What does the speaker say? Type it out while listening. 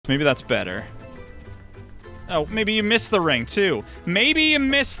Maybe that's better. Oh, maybe you missed the ring, too. Maybe you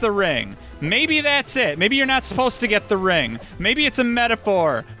missed the ring. Maybe that's it. Maybe you're not supposed to get the ring. Maybe it's a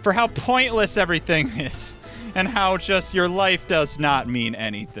metaphor for how pointless everything is. And how just your life does not mean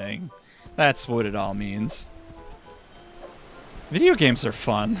anything. That's what it all means. Video games are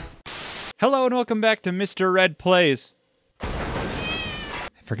fun. Hello and welcome back to MisterRed Plays. I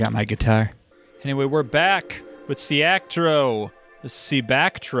forgot my guitar. Anyway, we're back with Seactro.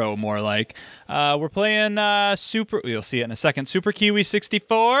 Sebactro, more like. We're playing Super... You'll see it in a second. Super Kiwi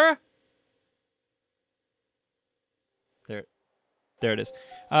 64. There it is.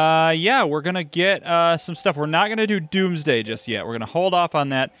 Yeah, we're gonna get some stuff. We're not gonna do Doomsday just yet. We're gonna hold off on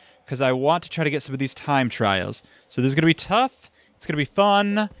that because I want to try to get some of these time trials. So this is gonna be tough. It's gonna be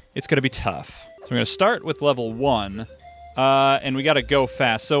fun. It's gonna be tough. So we're gonna start with level 1, and we gotta go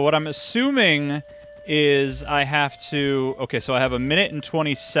fast. So what I'm assuming is I have to... Okay, so I have 1 minute and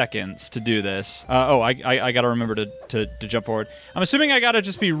 20 seconds to do this. I gotta remember to jump forward. I'm assuming I gotta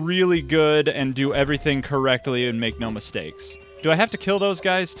just be really good and do everything correctly and make no mistakes. Do I have to kill those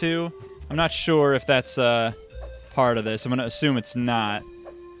guys too? I'm not sure if that's part of this. I'm gonna assume it's not.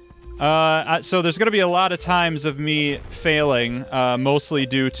 So there's gonna be a lot of times of me failing, mostly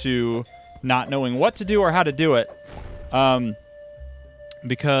due to not knowing what to do or how to do it.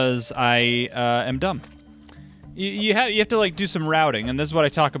 Because I am dumb. You have to like do some routing, and this is what I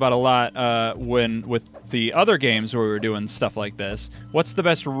talk about a lot with the other games where we were doing stuff like this. What's the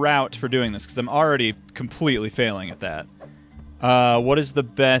best route for doing this? Because I'm already completely failing at that. What is the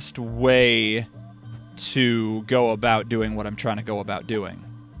best way to go about doing what I'm trying to go about doing?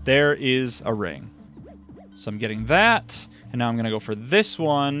 There is a ring. So I'm getting that, and now I'm gonna go for this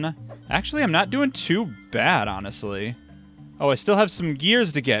one. Actually, I'm not doing too bad, honestly. Oh, I still have some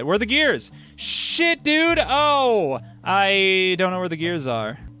gears to get. Where are the gears? Shit, dude! Oh! I don't know where the gears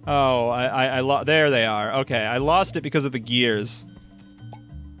are. Oh, there they are. Okay, I lost it because of the gears.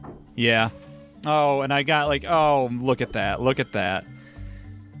 Yeah. Oh, and I got like... Oh, look at that. Look at that.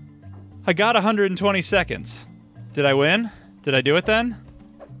 I got 120 seconds. Did I win? Did I do it then?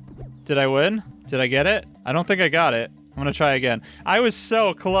 Did I win? Did I get it? I don't think I got it. I'm gonna try again. I was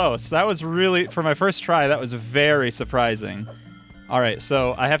so close. That was really, for my first try, that was very surprising. Alright,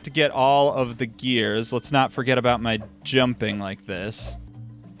 so I have to get all of the gears. Let's not forget about my jumping like this.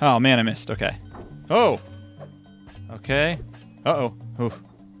 Oh man, I missed. Okay. Oh! Okay. Uh-oh. Oof.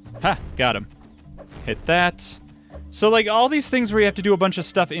 Ha! Got him. Hit that. So like all these things where you have to do a bunch of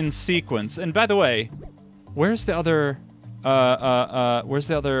stuff in sequence. And by the way, where's the other,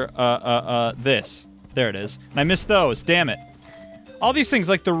 this? There it is. And I missed those. Damn it. All these things,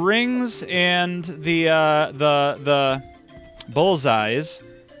 like the rings and the bullseyes,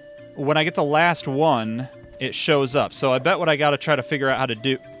 when I get the last one, it shows up. So I bet what I gotta try to figure out how to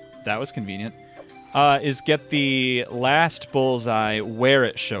do... That was convenient. Is get the last bullseye where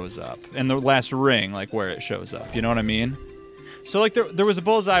it shows up. And the last ring, like, where it shows up. You know what I mean? So, like, there was a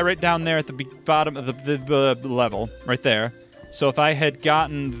bullseye right down there at the bottom of the level. Right there. So if I had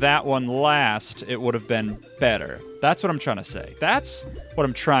gotten that one last, it would have been better. That's what I'm trying to say. That's what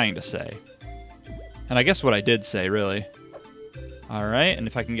I'm trying to say. And I guess what I did say, really. Alright, and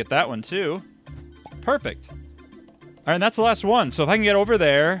if I can get that one, too. Perfect. Alright, and that's the last one. So if I can get over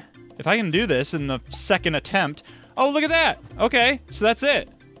there, if I can do this in the second attempt... Oh, look at that! Okay, so that's it.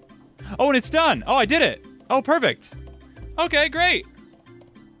 Oh, and it's done! Oh, I did it! Oh, perfect. Okay, great.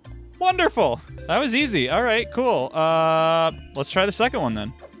 Wonderful. That was easy. All right, cool. Let's try the second one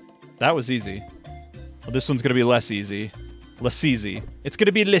then. That was easy. Well, this one's gonna be less easy. Less easy. It's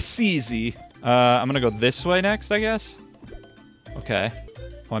gonna be less easy. I'm gonna go this way next, I guess. Okay.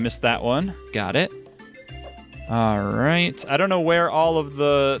 Oh, I missed that one. Got it. All right. I don't know where all of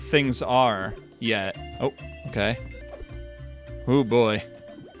the things are yet. Oh, okay. Oh boy.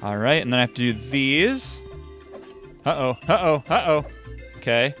 All right, and then I have to do these. Uh-oh. Uh-oh. Uh-oh.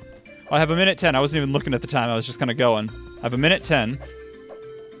 Okay. I have 1 minute 10. I wasn't even looking at the time. I was just kind of going. I have 1 minute 10.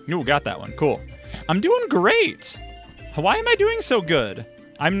 Ooh, got that one. Cool. I'm doing great. Why am I doing so good?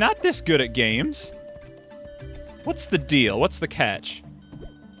 I'm not this good at games. What's the deal? What's the catch?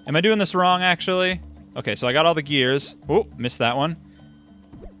 Am I doing this wrong, actually? Okay, so I got all the gears. Oh, missed that one.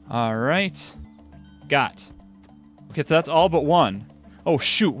 All right. Got. Okay, so that's all but one. Oh,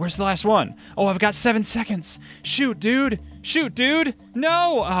 shoot. Where's the last one? Oh, I've got 7 seconds. Shoot, dude. Shoot, dude.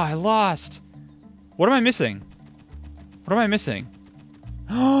 No. Oh, I lost. What am I missing? What am I missing?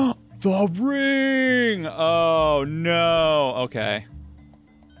 The ring. Oh, no. Okay.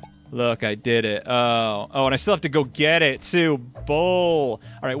 Look, I did it. Oh. Oh, and I still have to go get it, too. Bull.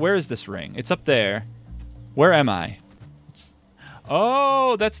 All right, where is this ring? It's up there. Where am I?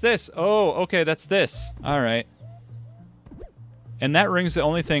 Oh, that's this. Oh, okay, that's this. All right. And that ring's the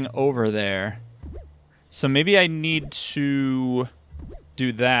only thing over there. So maybe I need to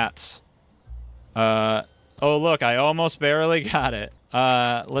do that. Oh, look, I almost barely got it.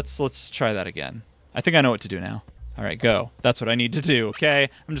 Let's try that again. I think I know what to do now. All right, go. That's what I need to do, okay?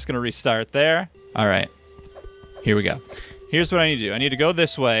 I'm just going to restart there. All right. Here we go. Here's what I need to do. I need to go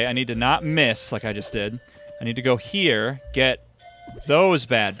this way. I need to not miss like I just did. I need to go here, get those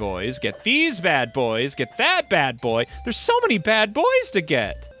bad boys, get these bad boys, get that bad boy. There's so many bad boys to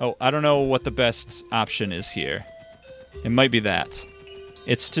get. Oh, I don't know what the best option is here. It might be that.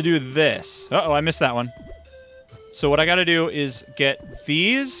 It's to do this. Uh-oh, I missed that one. So what I got to do is get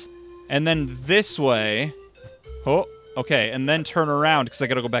these, and then this way. Oh, okay, and then turn around because I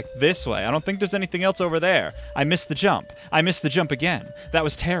got to go back this way. I don't think there's anything else over there. I missed the jump. I missed the jump again. That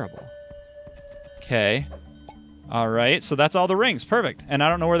was terrible. Okay. All right, so that's all the rings. Perfect. And I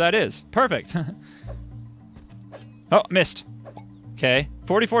don't know where that is. Perfect. Oh, missed. Okay.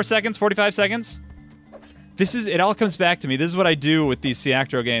 44 seconds, 45 seconds. It all comes back to me. This is what I do with these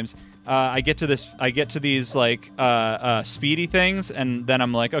Ciactro games. I get to these like speedy things, and then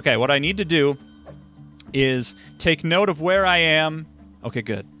I'm like, okay, what I need to do is take note of where I am. Okay,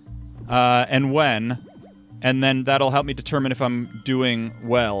 good. And when, and then that'll help me determine if I'm doing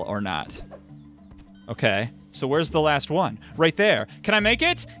well or not. Okay. So where's the last one? Right there. Can I make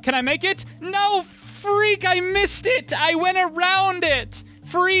it? Can I make it? No, freak, I missed it. I went around it.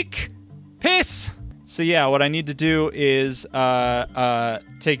 Freak. Piss. So yeah, what I need to do is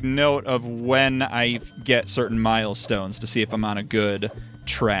take note of when I get certain milestones to see if I'm on a good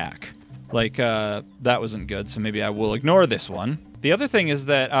track. Like, that wasn't good, so maybe I will ignore this one. The other thing is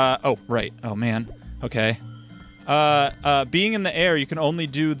that, oh, right. Oh, man. Okay. Being in the air, you can only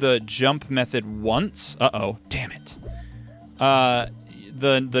do the jump method once. Uh-oh. Damn it.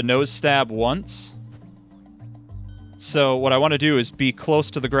 The nose stab once. So what I want to do is be close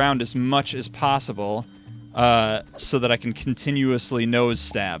to the ground as much as possible, so that I can continuously nose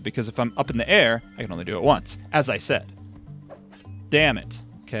stab. Because if I'm up in the air, I can only do it once, as I said. Damn it.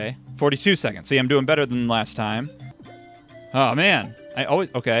 Okay. 42 seconds. See, I'm doing better than last time. Oh, man.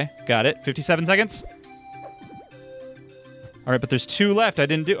 Okay. Got it. 57 seconds. All right, but there's 2 left. I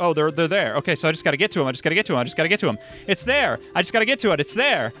didn't do... Oh, they're there. Okay, so I just got to get to him. I just got to get to him. I just got to get to him. It's there. I just got to get to it. It's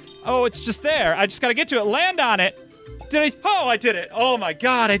there. Oh, it's just there. I just got to get to it. Land on it. Did I... Oh, I did it. Oh, my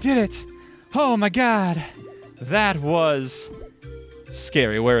God. I did it. Oh, my God. That was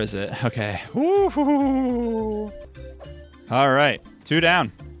scary. Where is it? Okay. Woo-hoo. All right. 2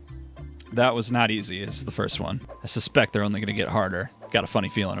 down. That was not easy. This is the first one. I suspect they're only going to get harder. Got a funny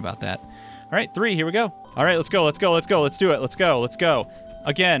feeling about that. All right, 3, here we go. All right, let's go, let's go, let's go, let's do it, let's go, let's go.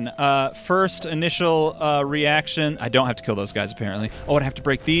 Again, first initial reaction, I don't have to kill those guys apparently. Oh, and I have to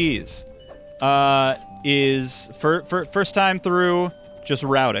break these. Is first time through, just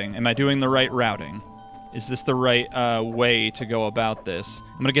routing. Am I doing the right routing? Is this the right way to go about this?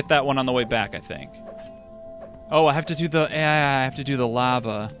 I'm gonna get that one on the way back, I think. Oh, I have to do the, I have to do the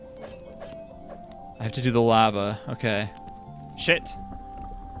lava. I have to do the lava, okay. Shit.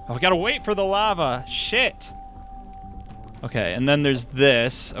 Oh, I gotta wait for the lava. Shit. Okay, and then there's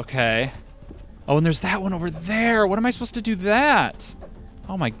this. Okay. Oh, and there's that one over there. What am I supposed to do that?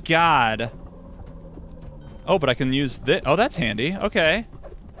 Oh my God. Oh, but I can use this. Oh, that's handy. Okay.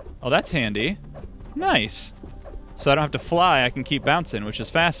 Oh, that's handy. Nice. So I don't have to fly. I can keep bouncing, which is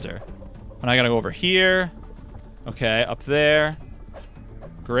faster. And I gotta go over here. Okay, up there.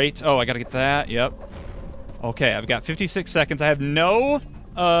 Great. Oh, I gotta get that. Yep. Okay, I've got 56 seconds. I have no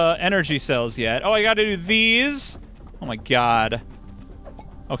energy cells yet. Oh, I gotta do these. Oh my God.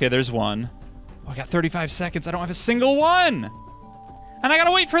 Okay, there's one. Oh, I got 35 seconds. I don't have a single one. And I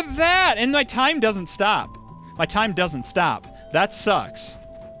gotta wait for that. And my time doesn't stop. My time doesn't stop. That sucks.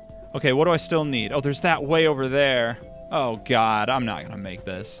 Okay, what do I still need? Oh, there's that way over there. Oh God, I'm not gonna make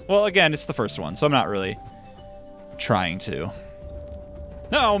this. Well, again, it's the first one, so I'm not really trying to.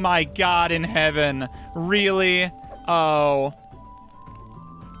 Oh my God in heaven. Really? Oh.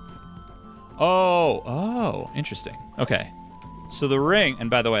 Oh, interesting. Okay. So the ring, and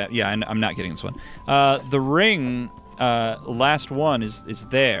by the way, yeah, I'm not getting this one. The ring, last one is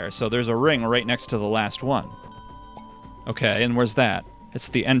there. So there's a ring right next to the last one. Okay, and where's that? It's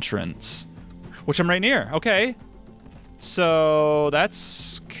the entrance, which I'm right near. Okay. So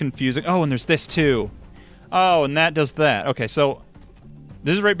that's confusing. Oh, and there's this too. Oh, and that does that. Okay, so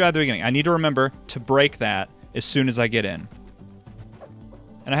this is right by the beginning. I need to remember to break that as soon as I get in.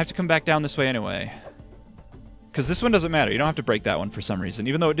 And I have to come back down this way anyway. Because this one doesn't matter. You don't have to break that one for some reason.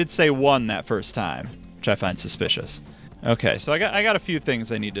 Even though it did say 1 that first time. Which I find suspicious. Okay, so I got a few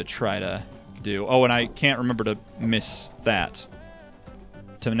things I need to try to do. Oh, and I can't remember to miss that.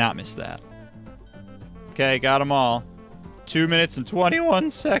 To not miss that. Okay, got them all. 2 minutes and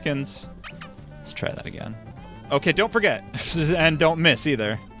 21 seconds. Let's try that again. Okay, don't forget. And don't miss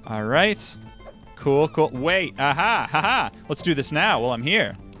either. All right. Cool, cool. Wait, aha, haha. Let's do this now while I'm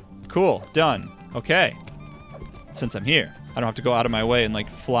here. Cool, done. Okay. Since I'm here, I don't have to go out of my way and, like,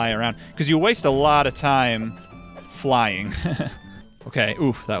 fly around. Because you waste a lot of time flying. Okay,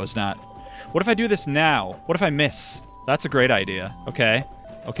 oof, that was not. What if I do this now? What if I miss? That's a great idea. Okay.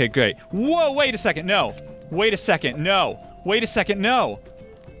 Okay, great. Whoa, wait a second, no. Wait a second, no. Wait a second, no.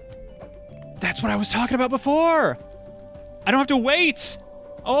 That's what I was talking about before. I don't have to wait.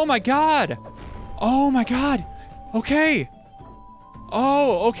 Oh my god. Oh my god. Okay.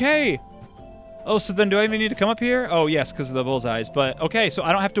 Oh, okay. Oh, so then do I even need to come up here? Oh, yes, because of the bullseyes. But, okay, so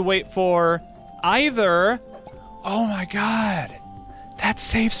I don't have to wait for either. Oh my god. That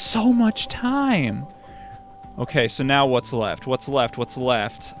saves so much time. Okay, so now what's left? What's left? What's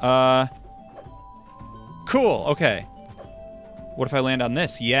left? Cool, okay. What if I land on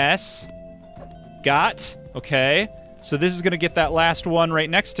this? Yes. Got. Okay. So this is going to get that last one right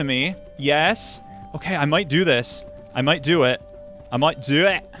next to me. Yes. Okay, I might do this. I might do it. I might do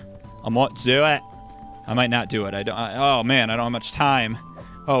it. I might do it. I might not do it. Oh, man, I don't have much time.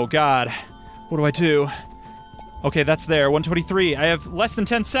 Oh, God. What do I do? Okay, that's there. 123. I have less than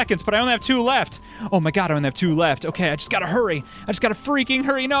 10 seconds, but I only have 2 left. Oh, my God, I only have 2 left. Okay, I just gotta hurry. I just gotta freaking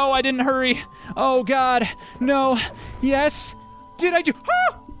hurry. No, I didn't hurry. Oh, God. No. Yes. Did I do...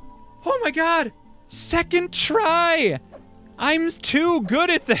 Oh, my God. Second try. I'm too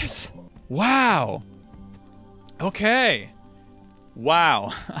good at this. Wow. Okay.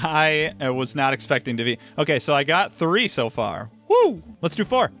 Wow. I was not expecting to be... Okay, so I got 3 so far. Woo! Let's do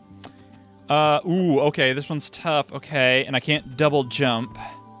 4. Ooh, okay, this one's tough. Okay, and I can't double jump.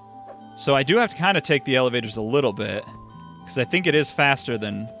 So I do have to kind of take the elevators a little bit, because I think it is faster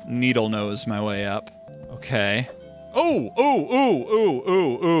than needle nose my way up. Okay. Oh, ooh, ooh, ooh,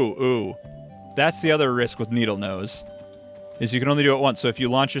 ooh, ooh, ooh. That's the other risk with needle nose, is you can only do it once. So if you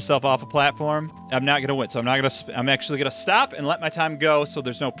launch yourself off a platform, I'm not gonna win. So I'm actually gonna stop and let my time go, so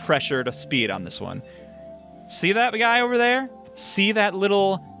there's no pressure to speed on this one. See that guy over there? See that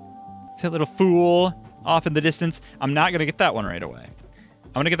little fool off in the distance? I'm not gonna get that one right away.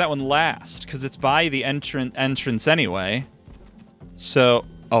 I'm gonna get that one last, because it's by the entrance anyway. So,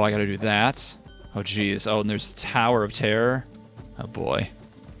 oh, I gotta do that. Oh, geez. Oh, and there's the Tower of Terror. Oh, boy.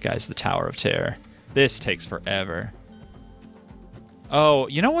 Guys, the Tower of Terror. This takes forever. Oh,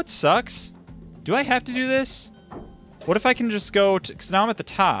 you know what sucks? Do I have to do this? What if I can just go to... Because now I'm at the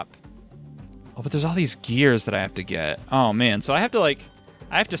top. Oh, but there's all these gears that I have to get. Oh, man. So I have to, like...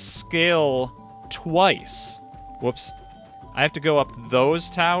 I have to scale twice. Whoops. I have to go up those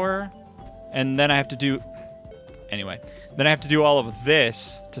tower, and then I have to do... Anyway. Then I have to do all of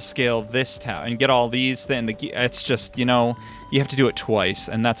this to scale this tower and get all these things. It's just, you know, you have to do it twice,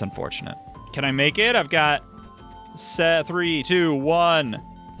 and that's unfortunate. Can I make it? I've got 3, 2, 1,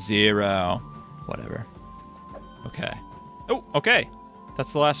 0. Whatever. Okay. Oh, okay.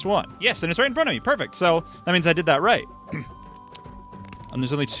 That's the last one. Yes, and it's right in front of me. Perfect. So that means I did that right. And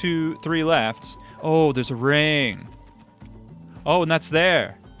there's only 3 left. Oh, there's a ring. Oh, and that's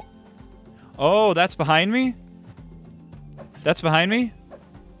there. Oh, that's behind me? That's behind me?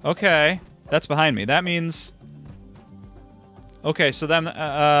 Okay. That's behind me. That means... Okay, so then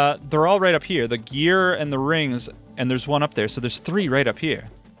they're all right up here. The gear and the rings, and there's one up there. So there's 3 right up here.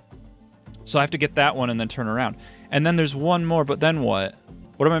 So I have to get that one and then turn around. And then there's one more, but then what?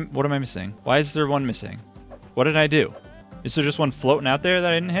 What am I missing? Why is there one missing? What did I do? Is there just one floating out there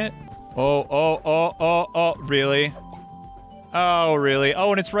that I didn't hit? Oh, really? Oh, really?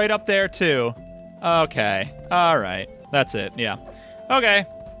 Oh, and it's right up there, too. Okay. All right. That's it. Yeah. Okay.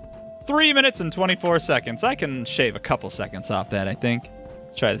 3 minutes and 24 seconds. I can shave a couple seconds off that, I think.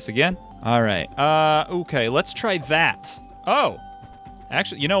 Let's try this again. All right. Okay. Let's try that. Oh.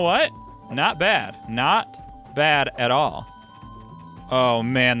 Actually, you know what? Not bad. Not bad at all. Oh,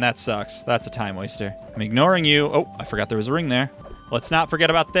 man, that sucks. That's a time waster. I'm ignoring you. Oh, I forgot there was a ring there. Let's not forget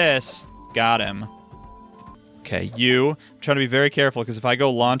about this. Got him. Okay, you. I'm trying to be very careful, because if I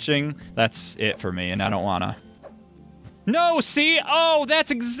go launching, that's it for me, and I don't want to. No, see? Oh, that's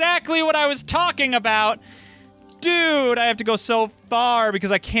exactly what I was talking about. Dude, I have to go so far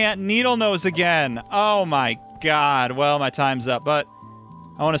because I can't needle nose again. Oh, my God. Well, my time's up, but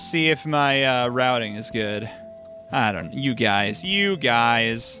I want to see if my routing is good. I don't know. You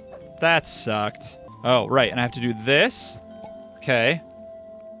guys. That sucked. Oh, right, and I have to do this. Okay.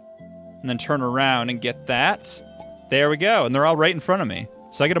 And then turn around and get that. There we go. And they're all right in front of me.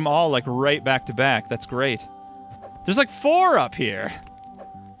 So I get them all, like, right back to back. That's great. There's, like, 4 up here.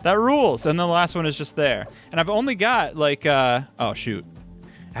 That rules. And then the last one is just there. And I've only got, like, oh, shoot.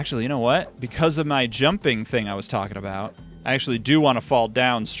 Actually, you know what? Because of my jumping thing I was talking about, I actually do want to fall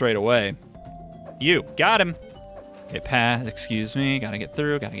down straight away. You. Got him. Okay, pass. Excuse me. Gotta get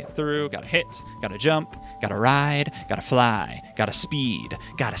through. Gotta get through. Gotta hit. Gotta jump. Gotta ride. Gotta fly. Gotta speed.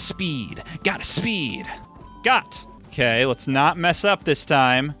 Gotta speed. Gotta speed. Got. Okay, let's not mess up this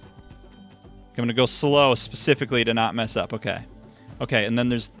time. I'm gonna go slow specifically to not mess up. Okay. Okay, and then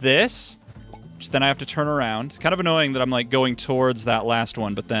there's this. Just then I have to turn around. Kind of annoying that I'm like going towards that last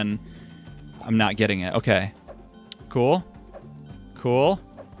one, but then I'm not getting it. Okay. Cool. Cool.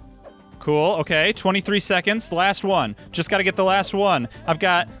 Cool. Okay, 23 seconds. Last one. Just gotta get the last one. I've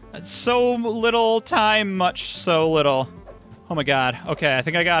got so little time, much so little. Oh my god. Okay, I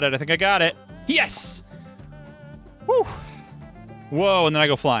think I got it. I think I got it. Yes! Woo! Whoa, and then I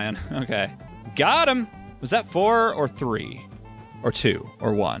go flying. Okay. Got him! Was that 4 or 3? Or 2?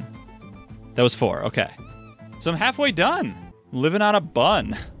 Or 1? That was 4. Okay. So I'm halfway done. Living on a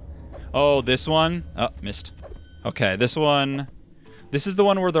bun. Oh, this one. Oh, missed. Okay, this one. This is the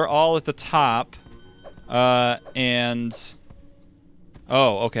one where they're all at the top. And...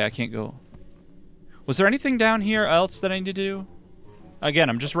 Oh, okay, I can't go. Was there anything down here else that I need to do? Again,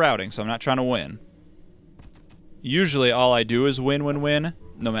 I'm just routing, so I'm not trying to win. Usually all I do is win,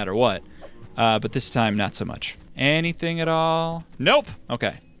 no matter what. But this time, not so much. Anything at all? Nope!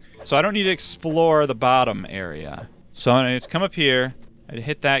 Okay. So I don't need to explore the bottom area. So I need to come up here. I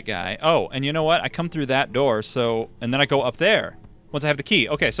hit that guy. Oh, and you know what? I come through that door, so... And then I go up there. Once I have the key.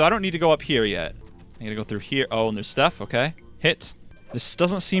 Okay, so I don't need to go up here yet. I gotta go through here. Oh, and there's stuff. Okay. Hit. This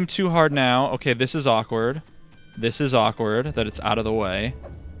doesn't seem too hard now. Okay, this is awkward. This is awkward, that it's out of the way.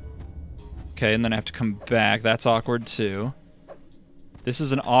 Okay, and then I have to come back. That's awkward, too. This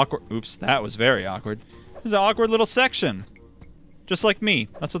is an awkward... Oops, that was very awkward. This is an awkward little section. Just like me.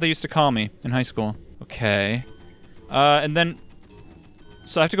 That's what they used to call me in high school. Okay. And then...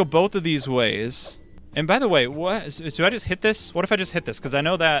 So I have to go both of these ways. And by the way, what... Do I just hit this? What if I just hit this? Because I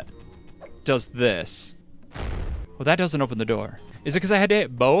know that does this. Well, that doesn't open the door. Is it because I had to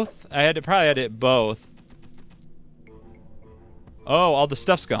hit both? Probably had to hit both. Oh, all the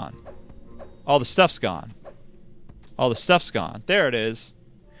stuff's gone. All the stuff's gone. All the stuff's gone. There it is.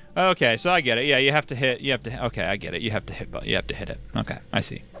 Okay, so I get it. Yeah, you have to hit. Okay, I get it. You have to hit it. Okay, I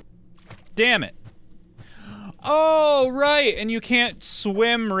see. Damn it. Oh, right. And you can't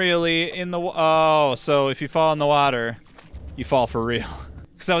swim really in the... Oh, so if you fall in the water, you fall for real.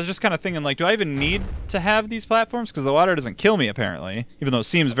 Because I was just kind of thinking, like, do I even need to have these platforms? Because the water doesn't kill me, apparently. Even though it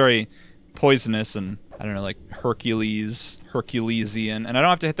seems very poisonous and, I don't know, like Herculesian. And I don't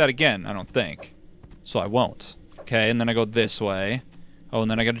have to hit that again, I don't think. So I won't. Okay, and then I go this way. Oh,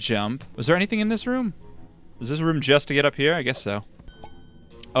 and then I gotta jump. Was there anything in this room? Is this room just to get up here? I guess so.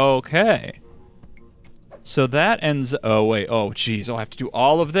 Okay. So that ends... Oh, wait. Oh, jeez. Oh, I have to do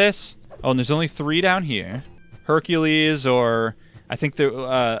all of this? Oh, and there's only 3 down here. Hercules or... I think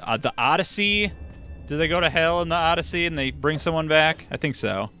the Odyssey. Did they go to hell in the Odyssey and they bring someone back? I think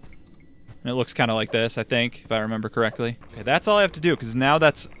so. And it looks kind of like this, I think, if I remember correctly. Okay, that's all I have to do, because now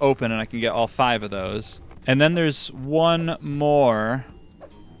that's open and I can get all 5 of those. And then there's one more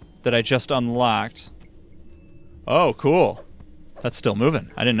that I just unlocked. Oh, cool. That's still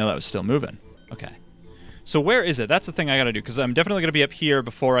moving. I didn't know that was still moving. Okay. So where is it? That's the thing I gotta do, because I'm definitely gonna be up here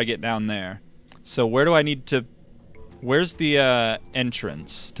before I get down there. So where do I need to... Where's the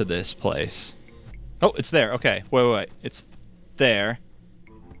entrance to this place? Oh, it's there. Okay. Wait. It's there.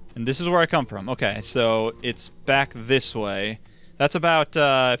 And this is where I come from. Okay, so it's back this way. That's about,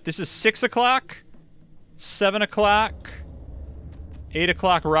 if this is 6 o'clock, 7 o'clock, 8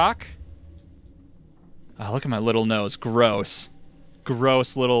 o'clock rock. Oh, look at my little nose. Gross.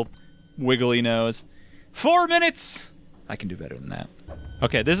 Gross little wiggly nose. 4 minutes! I can do better than that.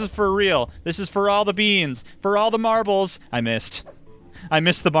 Okay, this is for real. This is for all the beans. For all the marbles. I missed. I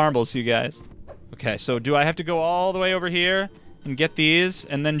missed the marbles, you guys. Okay, so do I have to go all the way over here and get these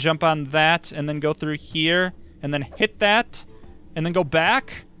and then jump on that and then go through here and then hit that and then go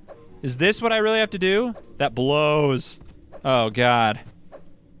back? Is this what I really have to do? That blows. Oh, God.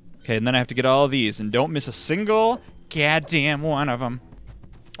 Okay, and then I have to get all of these and don't miss a single goddamn one of them.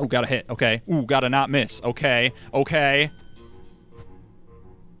 Oh, gotta hit. Okay. Ooh, gotta not miss. Okay. Okay.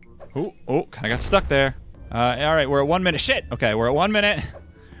 Oh, kind of got stuck there. All right, we're at 1 minute. Shit. Okay, we're at 1 minute.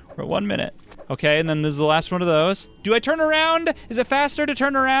 We're at 1 minute. Okay, and then there's the last one of those. Do I turn around? Is it faster to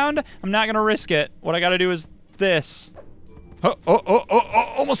turn around? I'm not gonna risk it. What I gotta do is this. Oh,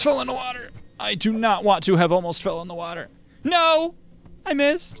 almost fell in the water. I do not want to have almost fell in the water. No! I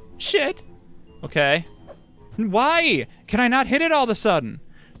missed. Shit. Okay. Why? Can I not hit it all of a sudden?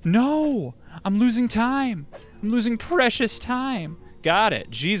 No! I'm losing time. I'm losing precious time. Got it.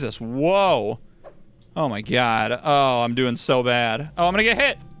 Jesus. Whoa. Oh my god. Oh, I'm doing so bad. Oh, I'm gonna get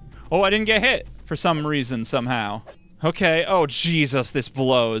hit. Oh, I didn't get hit for some reason, somehow. Okay. Oh, Jesus. This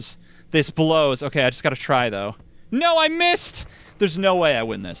blows. This blows. Okay, I just gotta try, though. No, I missed! There's no way I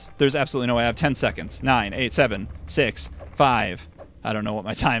win this. There's absolutely no way. I have 10 seconds. 9, 8, 7, 6, 5. I don't know what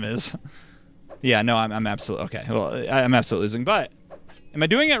my time is. Yeah, no, I'm absolutely... Okay, well, I'm absolutely losing, but... Am I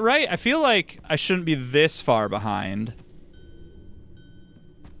doing it right? I feel like I shouldn't be this far behind.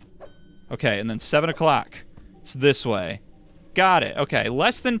 Okay, and then 7 o'clock. It's this way. Got it. Okay,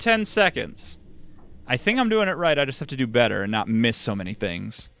 less than 10 seconds. I think I'm doing it right. I just have to do better and not miss so many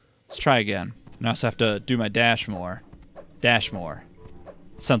things. Let's try again. And I also have to do my dash more. Dashmore.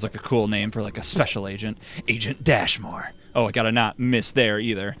 Sounds like a cool name for like a special agent. Agent Dashmore. Oh, I gotta not miss there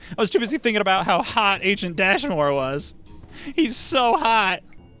either. I was too busy thinking about how hot Agent Dashmore was. He's so hot.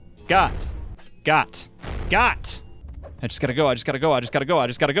 Got. I just gotta go, I just gotta go.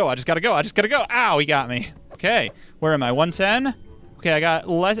 Ow, he got me. Okay, where am I? 110? Okay, I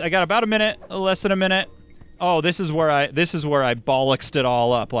got about a minute, less than a minute. Oh, this is where I bollocksed it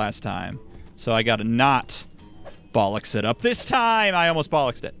all up last time. So I gotta not bollocks it up this time. I almost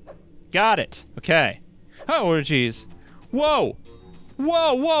bollocksed it. Got it. Okay. Oh, jeez. Whoa.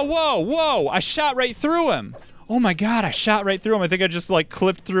 I shot right through him. Oh my god, I shot right through him. I think I just like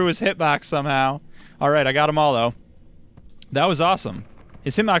clipped through his hitbox somehow. Alright, I got them all though. That was awesome.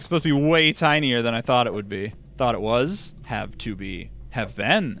 His hitbox is supposed to be way tinier than I thought it would be. Thought it was. Have to be. Have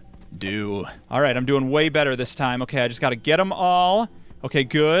been. Do. Alright, I'm doing way better this time. Okay, I just gotta get them all. Okay,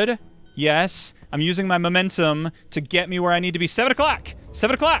 good. Yes. I'm using my momentum to get me where I need to be. 7 o'clock!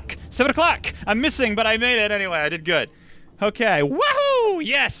 7 o'clock! 7 o'clock! I'm missing, but I made it anyway. I did good. Okay. Woohoo!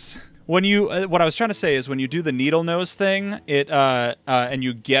 Yes! When you, what I was trying to say is when you do the needle nose thing, and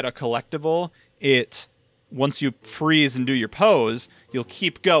you get a collectible, once you freeze and do your pose, you'll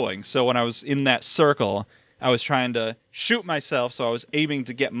keep going. So when I was in that circle, I was trying to shoot myself, so I was aiming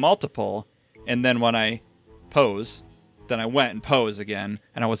to get multiple, and then when I pose, then I went and posed again,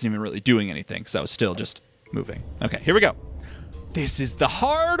 and I wasn't even really doing anything, because I was still just moving. Okay, here we go. This is the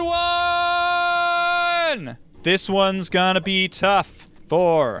hard one! This one's gonna be tough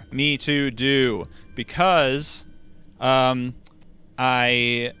for me to do, because there's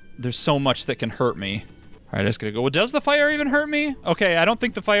so much that can hurt me. All right, I just gotta go. Well, does the fire even hurt me? Okay, I don't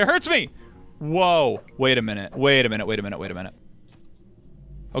think the fire hurts me! Whoa, wait a minute.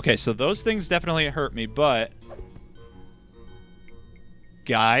 Okay, so those things definitely hurt me, but...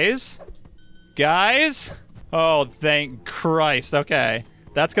 Guys? Oh, thank Christ. Okay.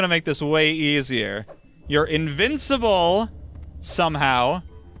 That's gonna make this way easier. You're invincible, somehow,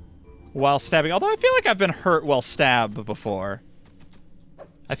 while stabbing. Although I feel like I've been hurt while stabbed before.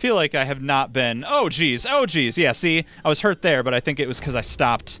 I feel like I have not been... Oh, geez. Yeah, see? I was hurt there, but I think it was because I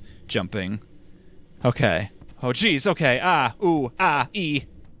stopped jumping. Okay. Oh, geez. Okay. Ah, ooh, ah, ee.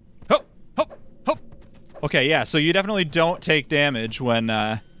 Hop, hop, hop. Okay, yeah, so you definitely don't take damage when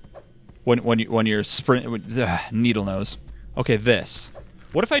you're needle nose. Okay, this.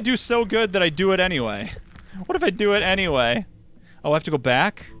 What if I do so good that I do it anyway? What if I do it anyway? Oh, I have to go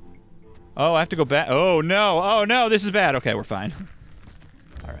back? Oh, I have to go back. Oh, no, this is bad. Okay, we're fine.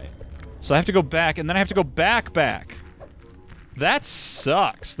 All right. So I have to go back, and then I have to go back. That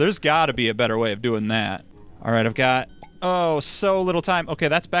sucks. There's gotta be a better way of doing that. All right, I've got... Oh, so little time. Okay,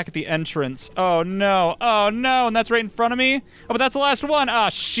 that's back at the entrance. Oh, no, and that's right in front of me? Oh, but that's the last one. Ah,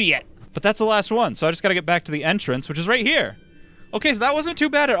 shit. But that's the last one, so I just gotta get back to the entrance, which is right here. Okay, so that wasn't too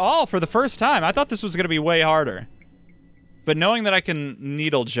bad at all for the first time. I thought this was gonna be way harder. But knowing that I can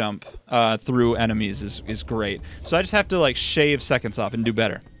needle jump through enemies is great. So I just have to, like, shave seconds off and do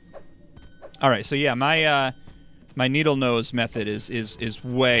better. Alright, so yeah, my needle nose method is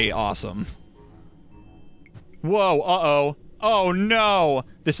way awesome. Whoa, uh-oh. Oh, no!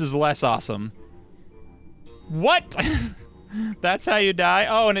 This is less awesome. What?! That's how you die?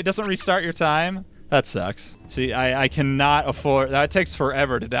 Oh, and it doesn't restart your time? That sucks. See, I cannot afford... That takes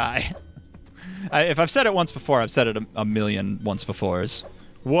forever to die. If I've said it once before, I've said it a million once befores.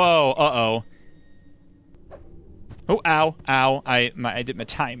 Whoa, uh-oh. Oh, ow. I did my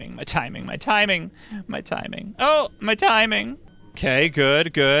timing. Oh, my timing. Okay,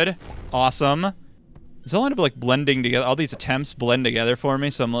 good. Awesome. This all ended up, like, blending together. All these attempts blend together for me,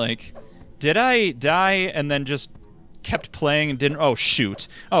 so I'm like... Did I die and then just kept playing and didn't... Oh, shoot.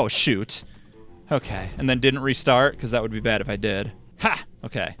 Okay, and then didn't restart, because that would be bad if I did. Ha!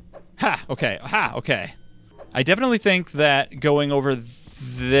 Okay. Ha, okay. Ha, okay. I definitely think that going over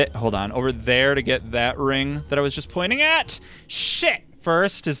over there to get that ring that I was just pointing at, shit,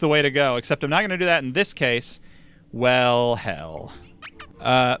 first is the way to go. Except I'm not going to do that in this case. Well, hell.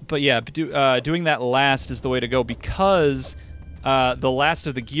 But yeah, doing that last is the way to go because the last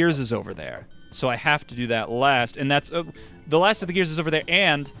of the gears is over there. So I have to do that last, and that's the last of the gears is over there,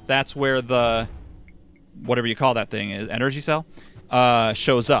 and that's where the whatever you call that thing is, energy cell,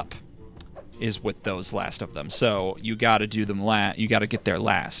 shows up. Is with those last of them. So you got to do them you got to get there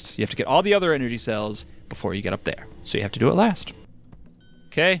last. You have to get all the other energy cells before you get up there. So you have to do it last.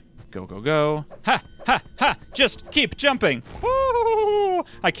 Okay, go, go, go. Ha, ha, ha, just keep jumping. Woo!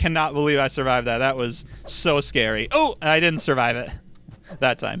 I cannot believe I survived that. That was so scary. Oh, I didn't survive it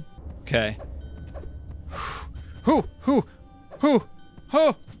that time. Okay. Whoo.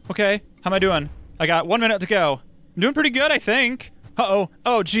 Okay, how am I doing? I got 1 minute to go. I'm doing pretty good, I think. Uh-oh,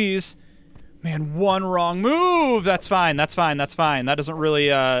 oh, geez. Man, one wrong move. That's fine. That doesn't really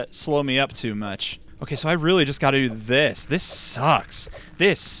slow me up too much. Okay, so I really just got to do this. This sucks.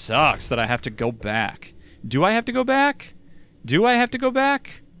 This sucks that I have to go back. Do I have to go back?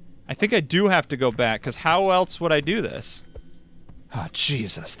 I think I do have to go back, because how else would I do this? Oh,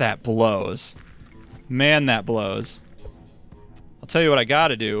 Jesus, that blows. Man, that blows. I'll tell you what I got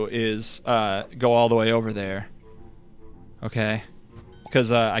to do is go all the way over there. Okay?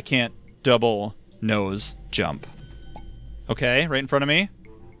 Because I can't double nose jump. Okay, right in front of me.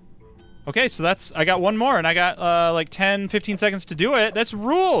 Okay, so I got one more, and I got like 10, 15 seconds to do it. That's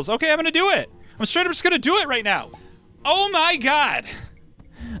rules. Okay, I'm gonna do it. I'm straight up just gonna do it right now. Oh my God.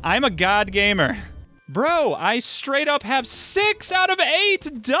 I'm a god gamer. Bro, I straight up have 6 out of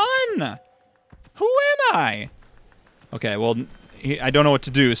 8 done. Who am I? Okay, well, I don't know what to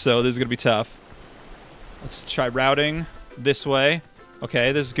do, so this is gonna be tough. Let's try routing this way.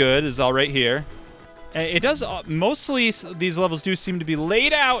 Okay, this is good. This is all right here. It does mostly these levels do seem to be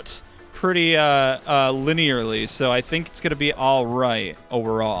laid out pretty linearly, so I think it's gonna be all right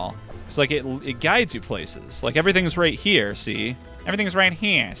overall. It's like it guides you places. Like everything's right here. See, everything's right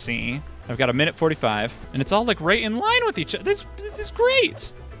here. See, I've got 1:45, and it's all like right in line with each other. This is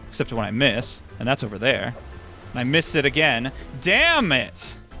great, except when I miss, and that's over there. And I missed it again. Damn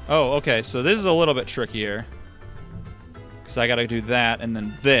it! Oh, okay. So this is a little bit trickier. So I gotta do that and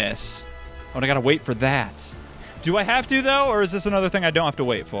then this. Oh, and I gotta wait for that. Do I have to, though, or is this another thing I don't have to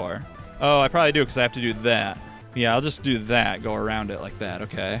wait for? Oh, I probably do, because I have to do that. Yeah, I'll just do that, go around it like that,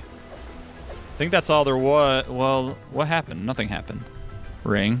 okay. I think that's all there was. Well, what happened? Nothing happened.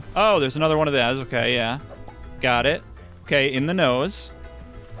 Ring. Oh, there's another one of those. Okay, yeah. Got it. Okay, in the nose.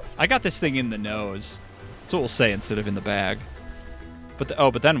 I got this thing in the nose. That's what we'll say instead of in the bag. But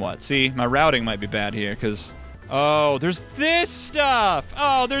but then what? See, my routing might be bad here, because... Oh, there's this stuff!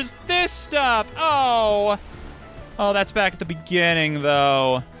 Oh, there's this stuff! Oh! Oh, that's back at the beginning,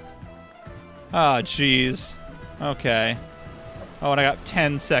 though. Oh, jeez. Okay. Oh, and I got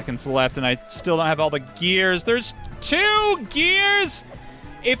 10 seconds left, and I still don't have all the gears. There's 2 gears!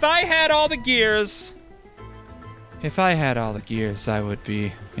 If I had all the gears... I would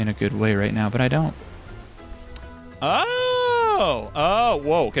be in a good way right now, but I don't. Oh! Oh,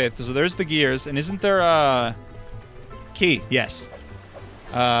 whoa, okay, so there's the gears, and isn't there a... Key, yes.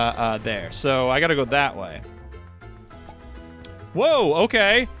 There. So I gotta go that way. Whoa,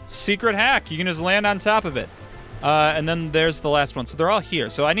 okay. Secret hack. You can just land on top of it. And then there's the last one. So they're all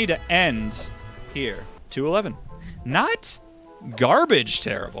here. So I need to end here. 211. Not garbage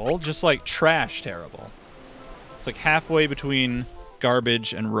terrible, just like trash terrible. It's like halfway between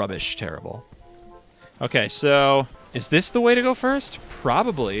garbage and rubbish terrible. Okay, so is this the way to go first?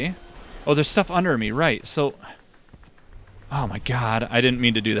 Probably. Oh, there's stuff under me, right. So... Oh my God, I didn't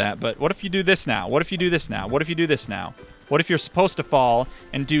mean to do that, but what if you do this now? What if you do this now? What if you do this now? What if you're supposed to fall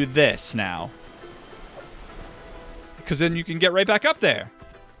and do this now? Because then you can get right back up there.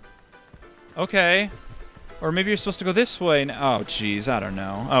 Okay. Or maybe you're supposed to go this way. Oh, geez, I don't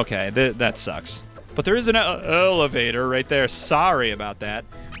know. Okay, that sucks. But there is an elevator right there. Sorry about that.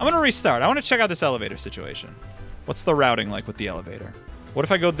 I'm going to restart. I want to check out this elevator situation. What's the routing like with the elevator? What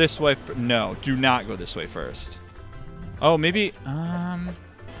if I go this way? No, do not go this way first. Oh, maybe, well,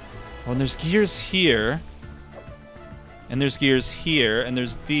 there's gears here, and there's gears here, and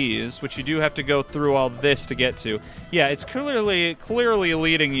there's these, which you do have to go through all this to get to. Yeah, it's clearly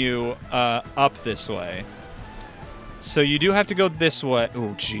leading you, up this way. So you do have to go this way.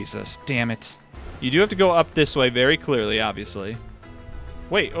 Oh, Jesus, damn it. You do have to go up this way very clearly, obviously.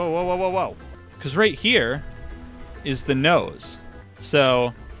 Wait, oh, whoa, whoa, whoa, whoa. Because right here is the nose.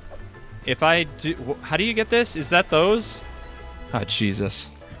 So... If I do... How do you get this? Is that those? Oh, Jesus.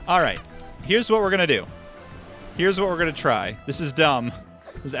 All right. Here's what we're going to do. Here's what we're going to try. This is dumb.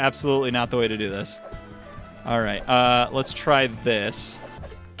 This is absolutely not the way to do this. All right. Let's try this.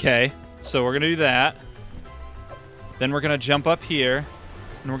 Okay. So we're going to do that. Then we're going to jump up here.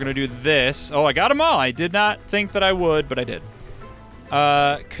 And we're going to do this. Oh, I got them all. I did not think that I would, but I did.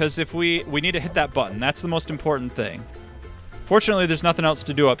 Because if we need to hit that button. That's the most important thing. Fortunately, there's nothing else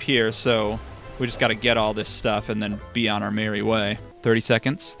to do up here, so we just got to get all this stuff and then be on our merry way. 30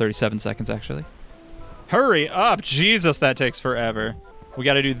 seconds. 37 seconds, actually. Hurry up. Jesus, that takes forever. We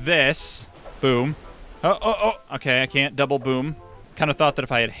got to do this. Boom. Oh. Okay, I can't double boom. Kind of thought that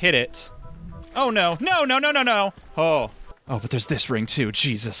if I had hit it... Oh, no. No. Oh, but there's this ring, too.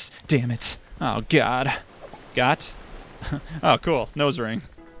 Jesus. Damn it. Oh, God. Got... Oh, cool. Nose ring.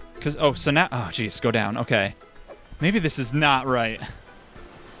 So now... Oh, jeez. Go down. Okay. Maybe this is not right.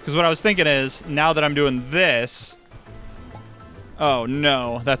 Because what I was thinking is, now that I'm doing this... Oh,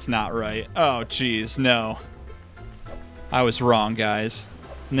 no. That's not right. Oh, jeez. No. I was wrong, guys.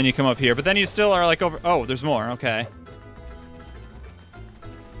 And then you come up here. But then you still are, like, over... Oh, there's more. Okay.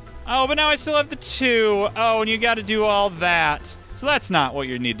 Oh, but now I still have the 2. Oh, and you got to do all that. So that's not what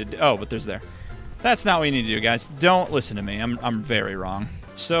you need to do. Oh, but there's there. That's not what you need to do, guys. Don't listen to me. I'm very wrong.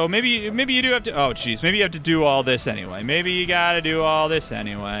 So maybe you do have to... Oh, jeez. Maybe you have to do all this anyway. Maybe you got to do all this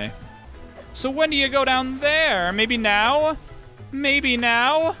anyway. So when do you go down there? Maybe now? Maybe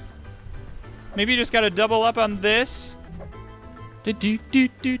now? Maybe you just got to double up on this?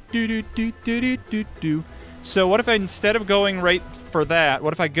 So what if I, instead of going right for that,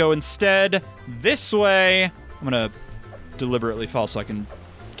 what if I go instead this way? I'm going to deliberately fall so I can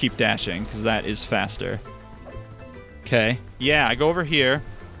keep dashing, because that is faster. Okay. Yeah, I go over here.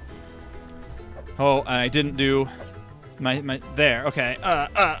 Oh, I didn't do my there. Okay.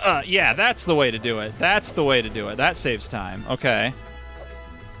 Yeah, that's the way to do it. That's the way to do it. That saves time. Okay.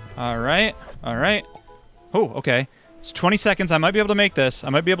 All right. Oh, okay. It's 20 seconds. I might be able to make this. I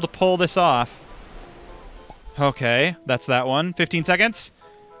might be able to pull this off. Okay, that's that one. 15 seconds.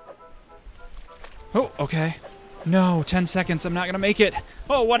 Oh, okay. No, 10 seconds. I'm not going to make it.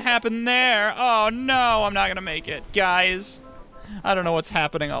 Oh, what happened there? Oh, no, I'm not going to make it. Guys, I don't know what's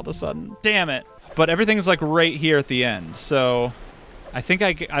happening all of a sudden. Damn it. But everything's like right here at the end. So I think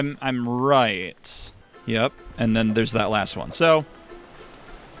I'm right. Yep. And then there's that last one. So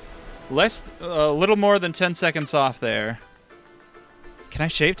a little more than 10 seconds off there. Can I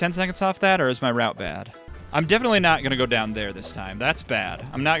shave 10 seconds off that, or is my route bad? I'm definitely not going to go down there this time. That's bad.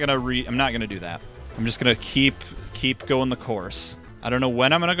 I'm not going to do that. I'm just going to keep going the course. I don't know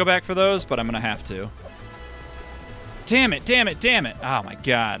when I'm going to go back for those, but I'm going to have to. Damn it. Oh, my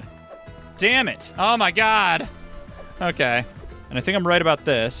God. Damn it. Oh, my God. Okay. And I think I'm right about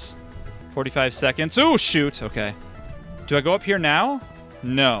this. 45 seconds. Ooh, shoot. Okay. Do I go up here now?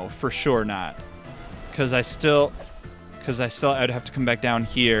 No, for sure not. Because I'd have to come back down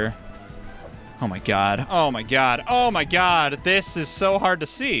here. Oh, my God. Oh, my God. Oh, my God. This is so hard to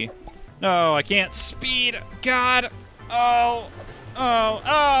see. No, I can't speed. God. Oh.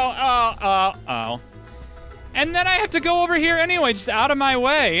 And then I have to go over here anyway, just out of my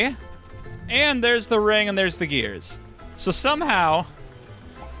way. And there's the ring and there's the gears. So somehow...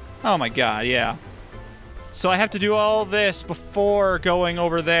 Oh, my God, yeah. So I have to do all this before going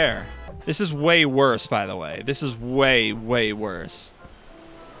over there. This is way worse, by the way. This is way, way worse.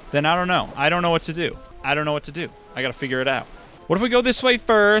 Then I don't know. I don't know what to do. I gotta figure it out. What if we go this way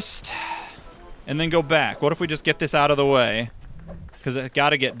first and then go back? What if we just get this out of the way? Because it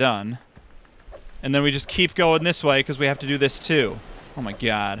gotta get done. And then we just keep going this way because we have to do this too. Oh my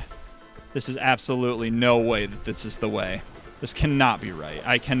God. This is absolutely no way that this is the way. This cannot be right.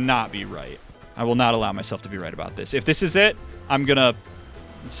 I cannot be right. I will not allow myself to be right about this. If this is it, I'm gonna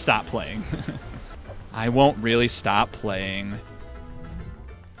stop playing. I won't really stop playing.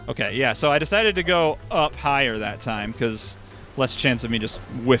 Okay, yeah, so I decided to go up higher that time because less chance of me just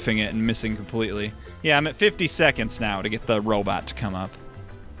whiffing it and missing completely. Yeah, I'm at 50 seconds now to get the robot to come up.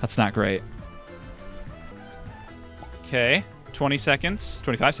 That's not great. Okay, 20 seconds.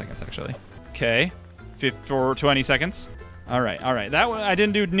 25 seconds, actually. Okay, for 20 seconds. All right. That one, I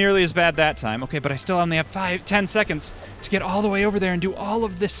didn't do nearly as bad that time. Okay, but I still only have 10 seconds to get all the way over there and do all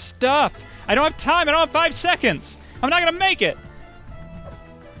of this stuff. I don't have time. I don't have 5 seconds. I'm not going to make it.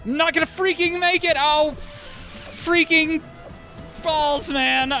 I'm not going to freaking make it. Oh, freaking balls,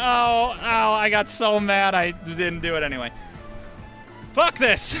 man. Oh, I got so mad I didn't do it anyway. Fuck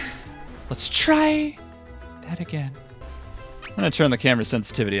this. Let's try that again. I'm going to turn the camera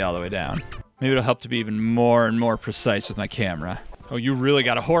sensitivity all the way down. Maybe it'll help to be even more and more precise with my camera. Oh, you really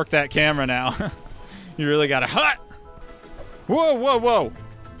got to hork that camera now. You really got to hut. Whoa.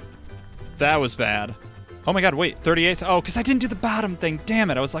 That was bad. Oh my god, wait, 38. Oh, because I didn't do the bottom thing.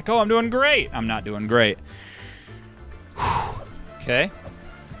 Damn it. I was like, oh, I'm doing great. I'm not doing great. Okay.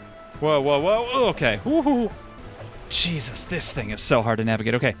 Whoa, whoa, whoa. Okay. Woo-hoo. Jesus, this thing is so hard to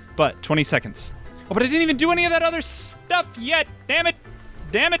navigate. Okay, but 20 seconds. Oh, but I didn't even do any of that other stuff yet. Damn it.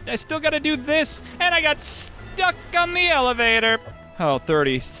 Damn it. I still got to do this. And I got stuck on the elevator. Oh,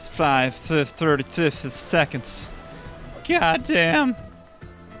 35, 30 seconds. God damn.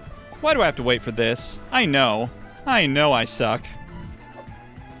 Why do I have to wait for this? I know I suck.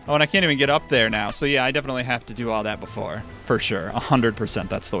 Oh, and I can't even get up there now. So yeah, I definitely have to do all that before. For sure. 100%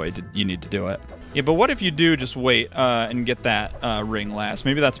 that's the way you need to do it. Yeah, but what if you do just wait and get that ring last?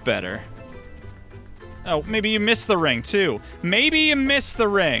 Maybe that's better. Oh, maybe you missed the ring, too. Maybe you missed the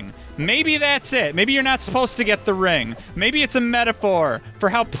ring. Maybe that's it. Maybe you're not supposed to get the ring. Maybe it's a metaphor for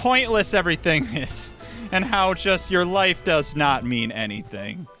how pointless everything is. And how just your life does not mean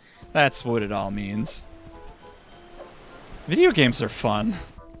anything. That's what it all means. Video games are fun.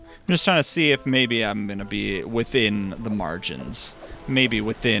 I'm just trying to see if maybe I'm gonna be within the margins. Maybe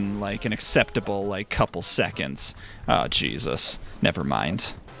within, like, an acceptable, like, couple seconds. Oh, Jesus. Never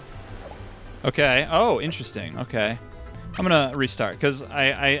mind. Okay. Oh, interesting. Okay. I'm gonna restart, because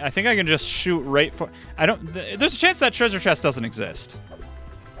I think I can just shoot right for... There's a chance that treasure chest doesn't exist.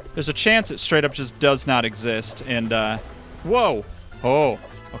 There's a chance it straight up just does not exist, and, whoa! Oh,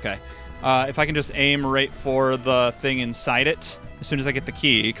 okay. If I can just aim right for the thing inside it, as soon as I get the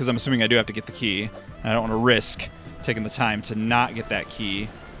key, because I'm assuming I do have to get the key, and I don't want to risk taking the time to not get that key.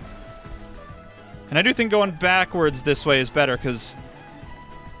 And I do think going backwards this way is better, because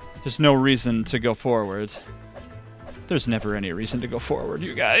there's no reason to go forward. There's never any reason to go forward,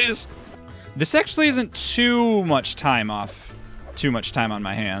 you guys. This actually isn't too much time off. Too much time on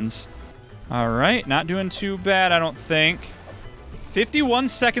my hands. All right, not doing too bad, I don't think. 51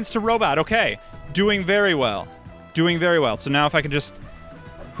 seconds to robot. Okay, doing very well. Doing very well. So now if I can just...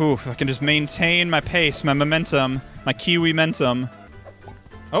 if I can just maintain my pace, my momentum, my Kiwi momentum.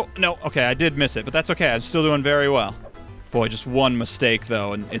 Oh, no. Okay, I did miss it, but that's okay. I'm still doing very well. Boy, just one mistake,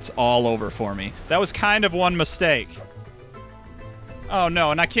 though, and it's all over for me. That was kind of one mistake. Oh,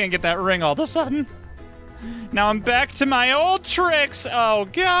 no, and I can't get that ring all of a sudden. Now I'm back to my old tricks. Oh,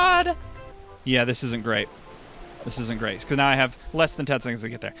 God. Yeah, this isn't great. This isn't great, because now I have less than 10 seconds to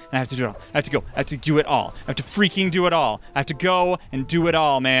get there. And I have to do it all. I have to go. I have to do it all. I have to freaking do it all. I have to go and do it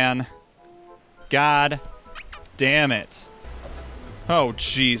all, man. God damn it. Oh,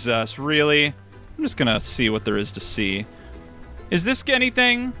 Jesus. Really? I'm just gonna see what there is to see. Is this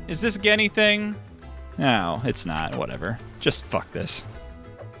anything? Is this anything? No, it's not. Whatever. Just fuck this.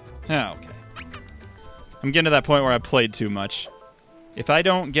 Oh, okay. I'm getting to that point where I played too much. If I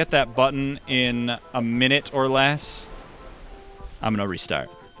don't get that button in a minute or less, I'm gonna restart.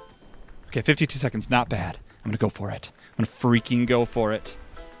 Okay, 52 seconds, not bad. I'm gonna go for it. I'm gonna freaking go for it.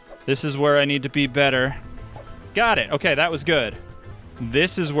 This is where I need to be better. Got it. Okay, that was good.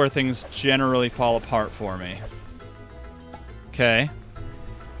 This is where things generally fall apart for me. Okay.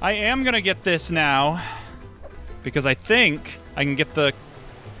 I am gonna get this now, because I think I can get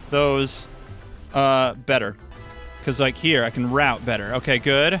those better. Because, like, here, I can route better. Okay,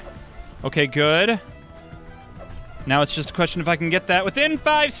 good. Okay, good. Now it's just a question if I can get that within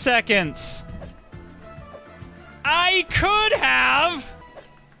 5 seconds. I could have.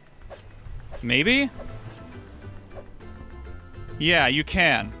 Maybe? Yeah, you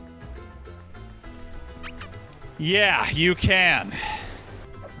can. Yeah, you can.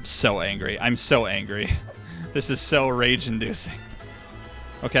 I'm so angry. I'm so angry. This is so rage-inducing.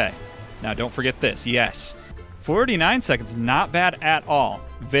 Okay. Now, don't forget this. Yes. 49 seconds, not bad at all.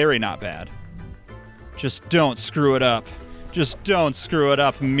 Very not bad. Just don't screw it up. Just don't screw it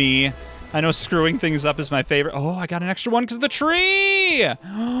up, me. I know screwing things up is my favorite. Oh, I got an extra one because of the tree!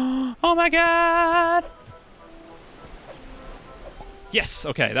 Oh my god! Yes,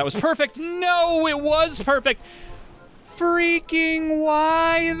 okay, that was perfect. No, it was perfect. Freaking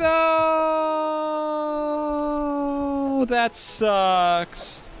why, though? That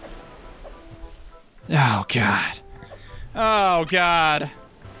sucks. Oh, God. Oh, God.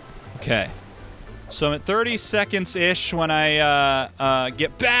 Okay. So I'm at 30 seconds-ish when I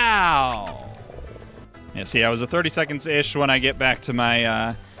get... Bow! Yeah, see, I was at 30 seconds-ish when I get back to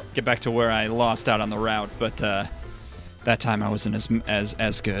my... get back to where I lost out on the route, but that time I wasn't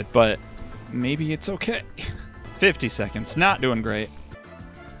as good. But maybe it's okay. 50 seconds. Not doing great.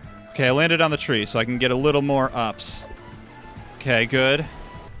 Okay, I landed on the tree, so I can get a little more ups. Okay, good.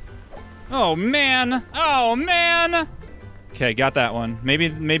 Oh, man. Oh, man. Okay, got that one. Maybe.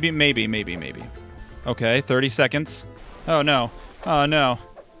 Okay, 30 seconds. Oh, no. Oh, no.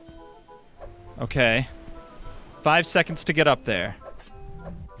 Okay. 5 seconds to get up there.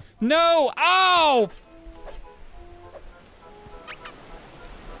 No! Oh!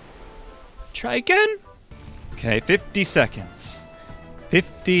 Try again? Okay, 50 seconds.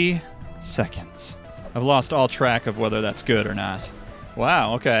 50 seconds. I've lost all track of whether that's good or not.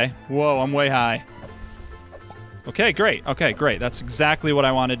 Wow, okay. Whoa, I'm way high. Okay, great. Okay, great. That's exactly what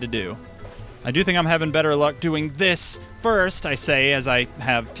I wanted to do. I do think I'm having better luck doing this first, I say, as I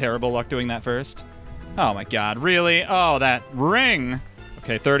have terrible luck doing that first. Oh my god, really? Oh, that ring!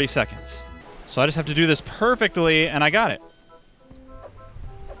 Okay, 30 seconds. So I just have to do this perfectly, and I got it.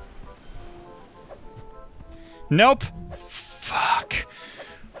 Nope. Fuck.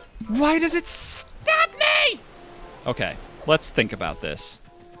 Why does it stop me? Okay, let's think about this.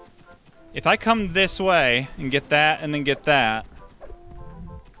 If I come this way and get that and then get that,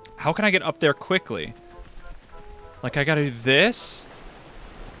 how can I get up there quickly? Like, I gotta do this?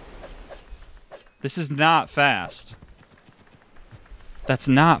 This is not fast. That's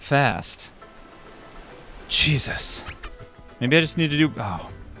not fast. Jesus. Maybe I just need to do...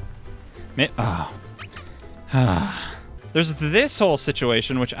 Oh. There's this whole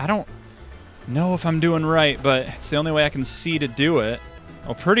situation, which I don't know if I'm doing right, but it's the only way I can see to do it.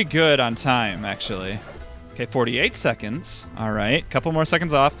 Oh, pretty good on time, actually. Okay, 48 seconds. All right, couple more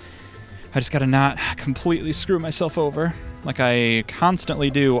seconds off. I just gotta not completely screw myself over, like I constantly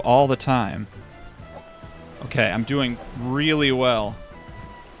do all the time. Okay, I'm doing really well.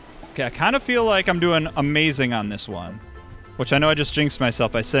 Okay, I kind of feel like I'm doing amazing on this one, which I know I just jinxed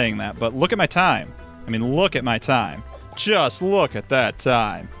myself by saying that, but look at my time. I mean, look at my time. Just look at that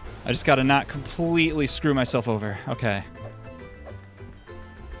time. I just gotta not completely screw myself over. Okay.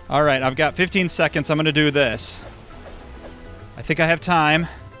 All right, I've got 15 seconds. I'm gonna do this. I think I have time.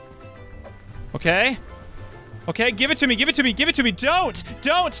 Okay? Okay, give it to me, give it to me, give it to me. Don't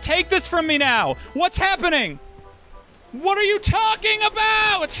take this from me now. What's happening? What are you talking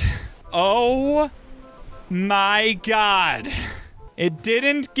about? Oh my god. It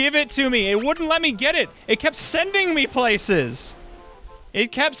didn't give it to me. It wouldn't let me get it. It kept sending me places.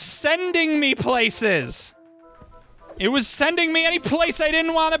 It kept sending me places. It was sending me any place I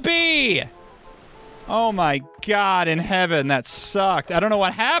didn't want to be. Oh my god in heaven, that sucked. I don't know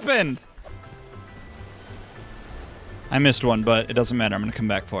what happened. I missed one, but it doesn't matter. I'm going to come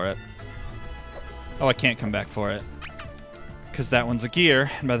back for it. Oh, I can't come back for it. Because that one's a gear,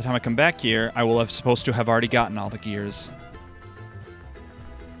 and by the time I come back here, I will have supposed to have already gotten all the gears.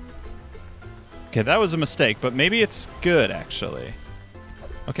 Okay, that was a mistake, but maybe it's good, actually.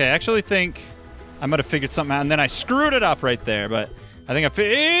 Okay, I actually think I might have figured something out, and then I screwed it up right there, but I think I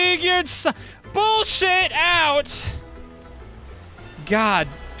figured bullshit out! God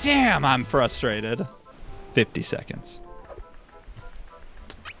damn, I'm frustrated. 50 seconds.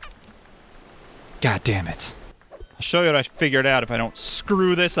 God damn it. I'll show you what I figured out if I don't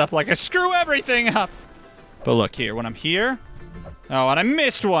screw this up like I screw everything up. But look here, when I'm here... Oh, and I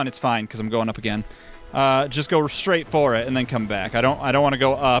missed one. It's fine, because I'm going up again. Just go straight for it and then come back. I don't want to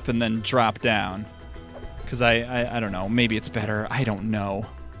go up and then drop down. Because I don't know. Maybe it's better. I don't know.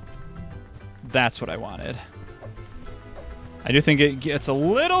 That's what I wanted. I do think it gets a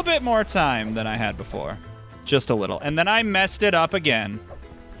little bit more time than I had before. Just a little. And then I messed it up again.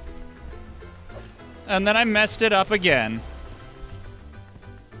 And then I messed it up again.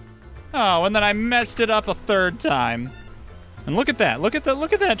 Oh, and then I messed it up a third time. And look at that. Look at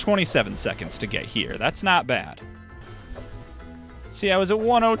that 27 seconds to get here. That's not bad. See, I was at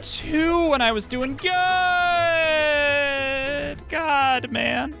 102 when I was doing good. God,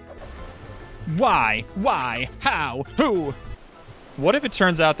 man. Why? Why? How? Who? What if it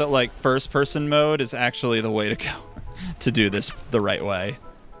turns out that, like, first-person mode is actually the way to go to do this the right way?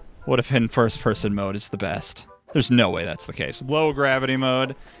 What if in first-person mode is the best? There's no way that's the case. Low gravity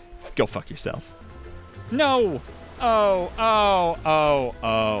mode, go fuck yourself. No! Oh.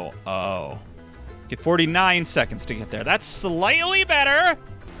 Get 49 seconds to get there. That's slightly better.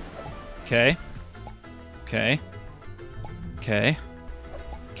 Okay.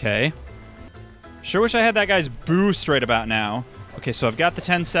 Sure wish I had that guy's boost right about now. Okay, so I've got the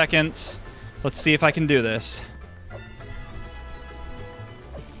 10 seconds. Let's see if I can do this.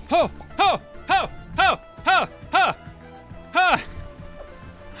 Ho!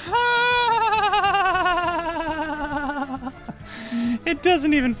 It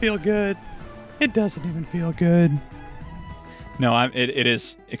doesn't even feel good. It doesn't even feel good. No, it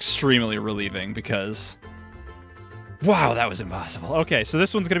is extremely relieving because... Wow, that was impossible. Okay, so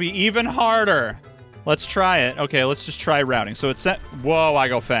this one's going to be even harder. Let's try it. Okay, let's just try routing. So it's... Whoa, I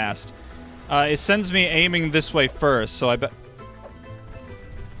go fast. It sends me aiming this way first, so I bet...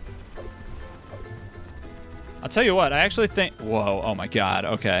 I'll tell you what, I actually think... Whoa, oh my god,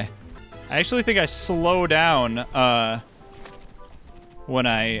 okay. I actually think I slow down when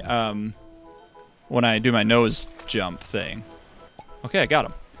I do my nose jump thing. Okay, I got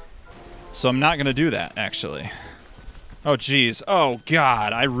him. So I'm not going to do that, actually. Oh, jeez. Oh,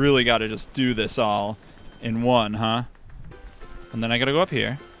 God. I really got to just do this all in one, huh? And then I got to go up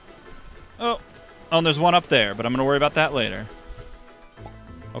here. Oh. Oh, and there's one up there, but I'm going to worry about that later.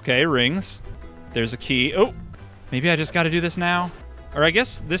 Okay, rings. There's a key. Oh, maybe I just got to do this now. Or I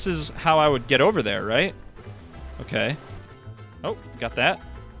guess this is how I would get over there, right? Okay. Oh, got that.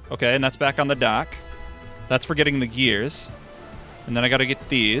 Okay, and that's back on the dock. That's for getting the gears. And then I got to get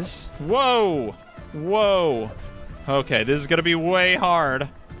these. Whoa! Whoa! Okay, this is going to be way hard.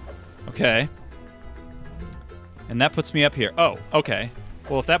 Okay. And that puts me up here. Oh, okay.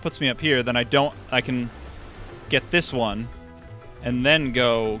 Well, if that puts me up here, then I can get this one and then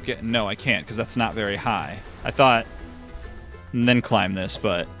go get... No, I can't, because that's not very high. I thought... And then climb this,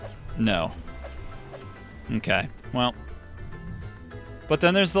 but no. Okay, well. But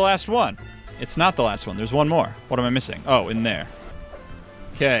then there's the last one. It's not the last one. There's one more. What am I missing? Oh, in there.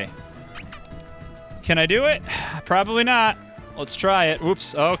 Okay. Can I do it? Probably not. Let's try it.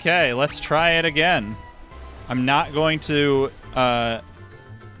 Oops. Okay, let's try it again. I'm not going to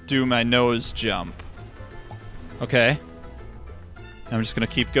do my nose jump. Okay. I'm just going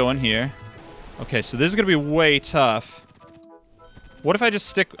to keep going here. Okay, so this is going to be way tough. What if I just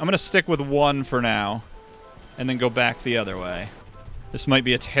stick... I'm going to stick with one for now and then go back the other way. This might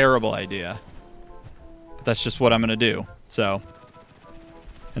be a terrible idea. But that's just what I'm going to do. So...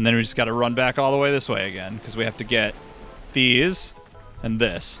 And then we just got to run back all the way this way again because we have to get these and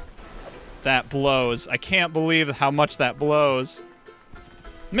this. That blows. I can't believe how much that blows.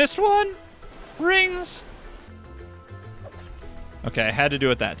 Missed one! Rings! Okay, I had to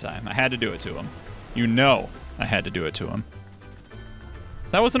do it that time. I had to do it to him. You know I had to do it to him.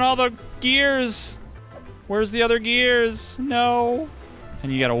 That wasn't all the gears! Where's the other gears? No.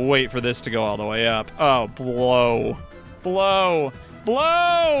 And you gotta wait for this to go all the way up. Oh, blow. Blow!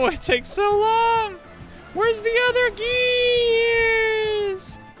 Blow! It takes so long! Where's the other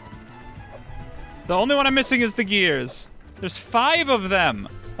gears? The only one I'm missing is the gears. There's 5 of them.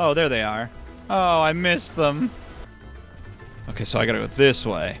 Oh, there they are. Oh, I missed them. Okay, so I gotta go this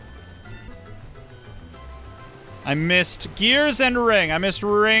way. I missed gears and ring. I missed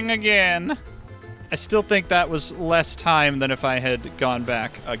ring again. I still think that was less time than if I had gone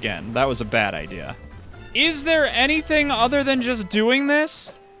back again. That was a bad idea. Is there anything other than just doing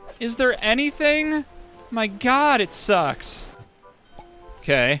this? Is there anything? My God, it sucks.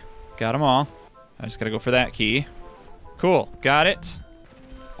 Okay, got them all. I just gotta go for that key. Cool, got it.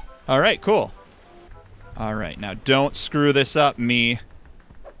 All right, cool. All right, now don't screw this up, me.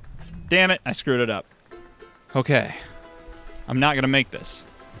 Damn it, I screwed it up. Okay, I'm not gonna make this.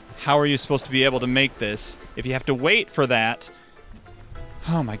 How are you supposed to be able to make this if you have to wait for that?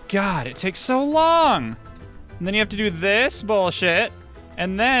 Oh my God, it takes so long. And then you have to do this bullshit.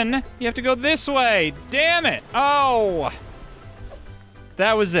 And then you have to go this way. Damn it. Oh.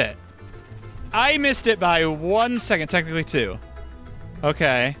 That was it. I missed it by 1 second, technically 2.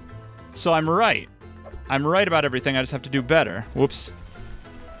 Okay. So I'm right. I'm right about everything. I just have to do better. Whoops.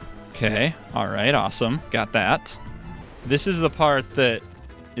 Okay. All right. Awesome. Got that. This is the part that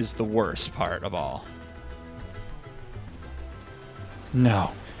is the worst part of all.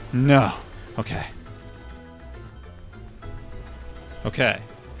 No. No. Okay. Okay.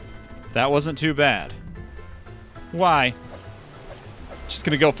 That wasn't too bad. Why? Just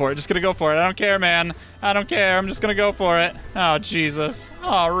gonna go for it. Just gonna go for it. I don't care, man. I don't care. I'm just gonna go for it. Oh, Jesus.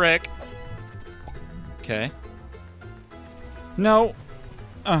 Oh, Rick. Okay. No.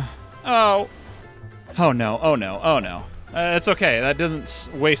 Oh. Oh, no. Oh, no. Oh, no. It's okay. That doesn't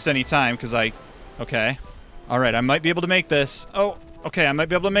waste any time because I... Okay. All right. I might be able to make this. Oh, okay. I might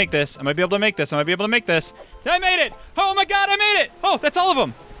be able to make this. I might be able to make this. I might be able to make this. I made it. Oh, my God. I made it. Oh, that's all of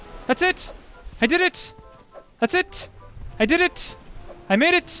them. That's it. I did it. That's it. I did it. I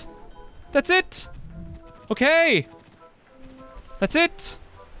made it. That's it. Okay. That's it.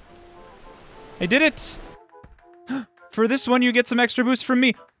 I did it. For this one, you get some extra boost from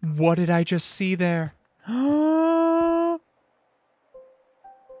me. What did I just see there? I'm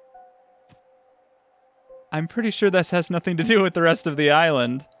pretty sure this has nothing to do with the rest of the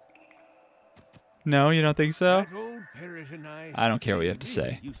island. No, you don't think so? I don't care what you have to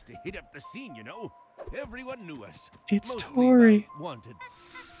say. Used to hit up the scene, you know. Everyone knew us. It's Tori.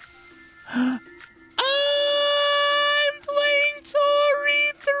 I'm playing Tori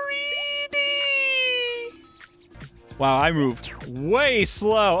 3D. Wow, I moved way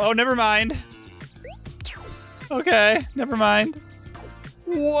slow. Oh, never mind. Okay, never mind.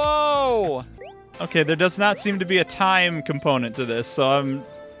 Whoa! Okay, there does not seem to be a time component to this, so I'm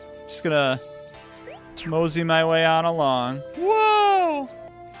just gonna mosey my way on along. Whoa!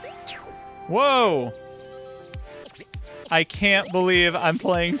 Whoa! I can't believe I'm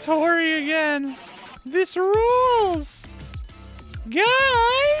playing Tori again. This rules!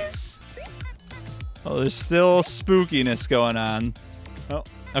 Guys! Oh, there's still spookiness going on. Oh,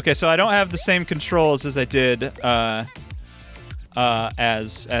 okay, so I don't have the same controls as I did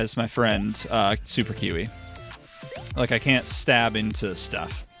as my friend Super Kiwi. Like, I can't stab into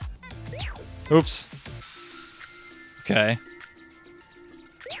stuff. Oops. Okay.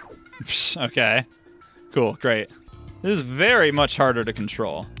 Okay. Cool, great. This is very much harder to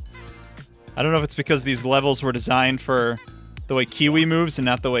control. I don't know if it's because these levels were designed for the way Kiwi moves and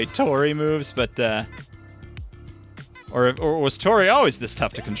not the way Tori moves, but or was Tori always this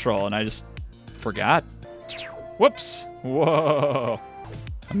tough to control and I just forgot? Whoops! Whoa!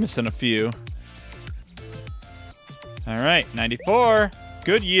 I'm missing a few. All right, 94.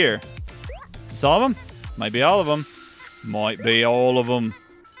 Good year. Is this all of them? Might be all of them. Might be all of them.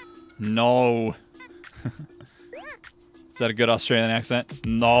 No. Is that a good Australian accent?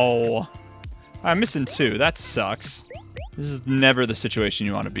 No. I'm missing 2. That sucks. This is never the situation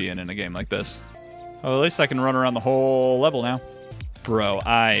you want to be in a game like this. Oh, at least I can run around the whole level now. Bro,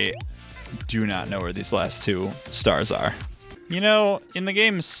 I do not know where these last 2 stars are. You know, in the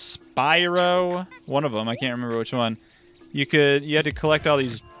game Spyro, one of them, I can't remember which one, you had to collect all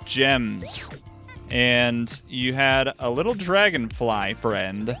these gems. And you had a little dragonfly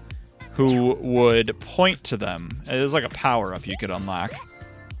friend who would point to them. It was like a power-up you could unlock.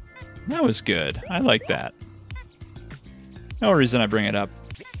 That was good. I like that. No reason I bring it up.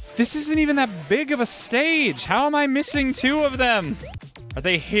 This isn't even that big of a stage. How am I missing 2 of them? Are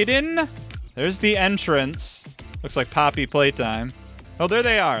they hidden? There's the entrance. Looks like Poppy playtime. Oh, there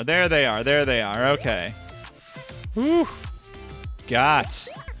they are. There they are. There they are. Okay. Whew. Got.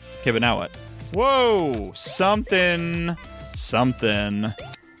 Okay, but now what? Whoa. Something. Something.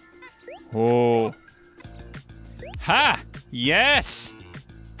 Oh. Ha! Yes!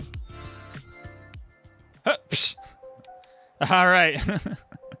 All right.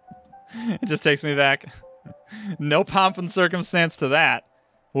 It just takes me back. No pomp and circumstance to that.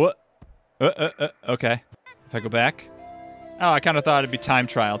 What? Okay. If I go back. Oh, I kind of thought it'd be time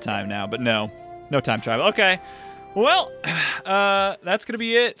trial time now, but no. No time trial. Okay. Well, that's going to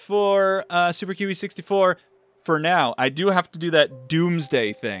be it for Super Kiwi 64 for now. I do have to do that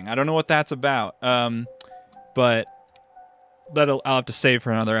Doomsday thing. I don't know what that's about. But I'll have to save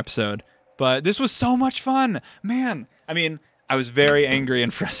for another episode. But this was so much fun. Man, I mean, I was very angry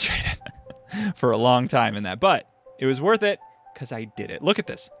and frustrated for a long time in that. But it was worth it because I did it. Look at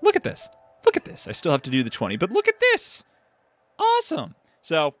this. Look at this. Look at this. I still have to do the 20, but look at this. Awesome.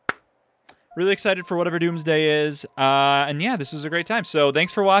 So, really excited for whatever Doomsday is. And yeah, this was a great time. So,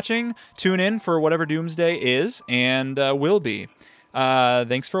 thanks for watching. Tune in for whatever Doomsday is and will be.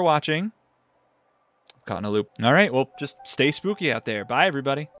 Thanks for watching. Caught in a loop. All right, well, just stay spooky out there. Bye,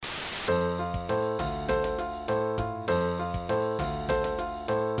 everybody.